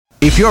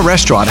If your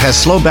restaurant has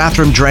slow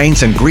bathroom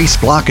drains and grease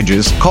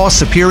blockages, call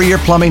Superior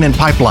Plumbing and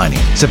Pipelining.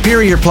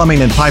 Superior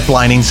Plumbing and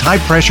Pipelining's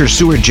high-pressure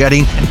sewer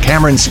jetting and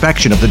camera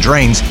inspection of the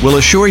drains will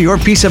assure your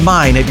peace of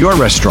mind at your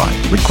restaurant.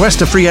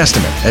 Request a free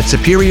estimate at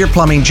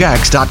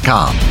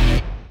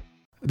SuperiorPlumbingJacks.com.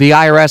 The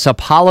IRS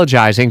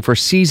apologizing for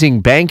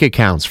seizing bank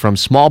accounts from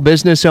small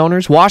business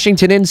owners.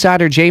 Washington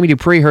insider Jamie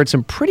Dupree heard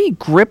some pretty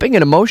gripping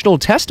and emotional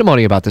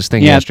testimony about this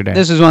thing yesterday.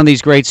 This is one of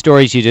these great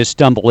stories you just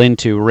stumble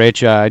into,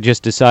 Rich. I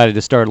just decided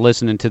to start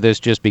listening to this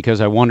just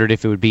because I wondered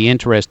if it would be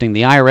interesting.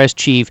 The IRS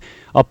chief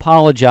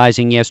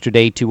apologizing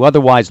yesterday to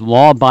otherwise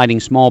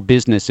law-abiding small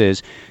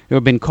businesses who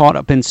have been caught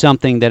up in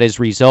something that has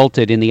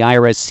resulted in the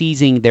IRS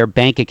seizing their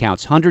bank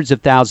accounts, hundreds of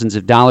thousands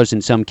of dollars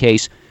in some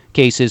cases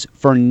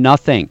for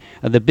nothing.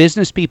 The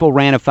business people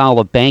ran afoul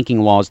of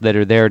banking laws that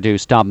are there to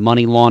stop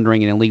money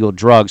laundering and illegal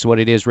drugs. What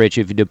it is, Rich,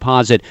 if you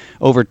deposit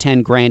over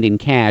 $10,000 in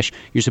cash,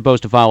 you're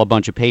supposed to file a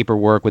bunch of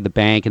paperwork with the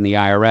bank and the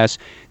IRS.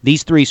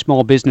 These three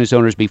small business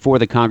owners before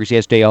the Congress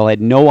yesterday all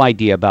had no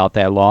idea about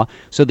that law,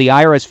 so the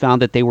IRS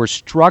found that they were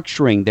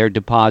structuring their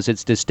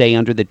deposits to stay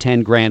under the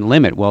 $10,000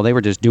 limit. Well, they were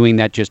just doing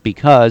that just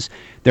because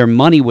their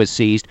money was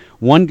seized.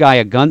 One guy,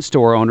 a gun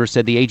store owner,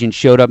 said the agent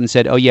showed up and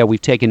said, "Oh yeah,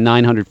 we've taken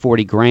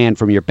 $940,000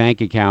 from your bank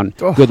account.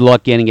 Good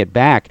luck getting it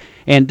back."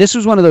 And this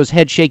was one of those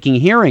head-shaking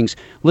hearings,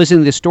 listening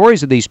to the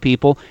stories of these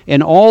people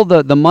and all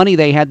the money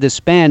they had to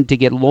spend to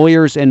get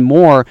lawyers and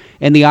more,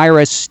 and the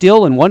IRS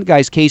still, in one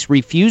guy's case,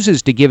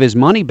 refuses to give his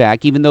money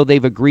back, even though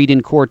they've agreed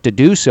in court to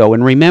do so.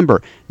 And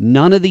remember,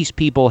 none of these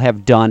people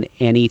have done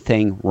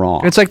anything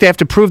wrong. It's like they have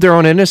to prove their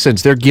own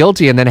innocence. They're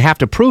guilty and then have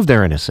to prove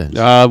their innocence.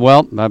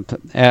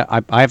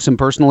 I have some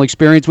personal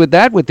experience with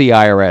that with the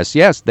IRS.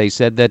 Yes, they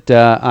said that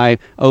I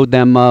owed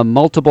them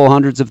multiple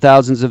hundreds of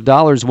thousands of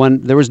dollars when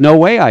there was no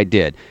way I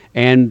did.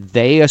 And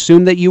they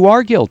assume that you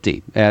are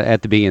guilty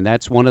at the beginning.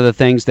 That's one of the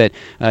things that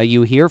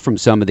you hear from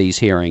some of these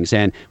hearings.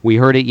 And we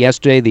heard it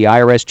yesterday, the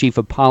IRS chief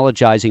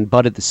apologizing,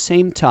 but at the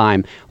same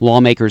time,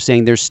 lawmakers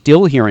saying they're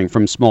still hearing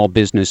from small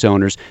business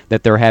owners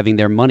that they're having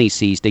their money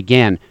seized,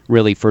 again,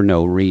 really for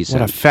no reason.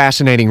 What a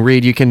fascinating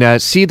read. You can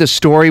see the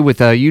story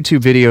with a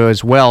YouTube video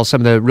as well,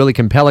 some of the really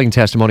compelling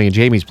testimony in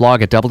Jamie's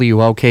blog at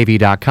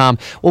WOKV.com.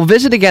 We'll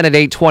visit again at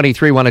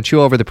 8:23. Want to chew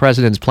over the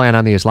president's plan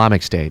on the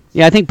Islamic State.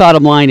 Yeah, I think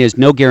bottom line is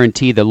no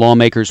guarantee that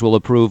lawmakers will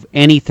approve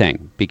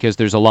anything because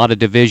there's a lot of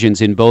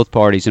divisions in both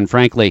parties. And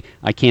frankly,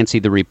 I can't see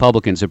the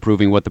Republicans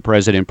approving what the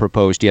president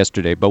proposed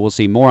yesterday. But we'll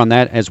see more on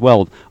that as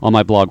well on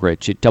my blog,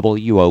 Rich, at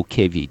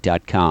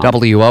WOKV.com.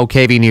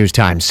 WOKV News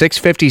Time,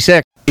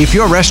 6:56. If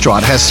your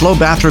restaurant has slow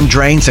bathroom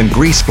drains and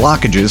grease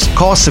blockages,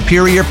 call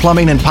Superior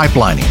Plumbing and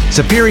Pipelining.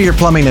 Superior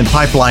Plumbing and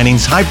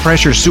Pipelining's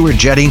high-pressure sewer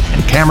jetting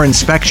and camera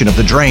inspection of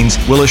the drains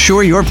will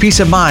assure your peace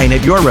of mind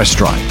at your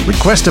restaurant.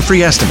 Request a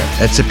free estimate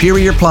at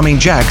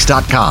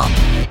SuperiorPlumbingJacks.com.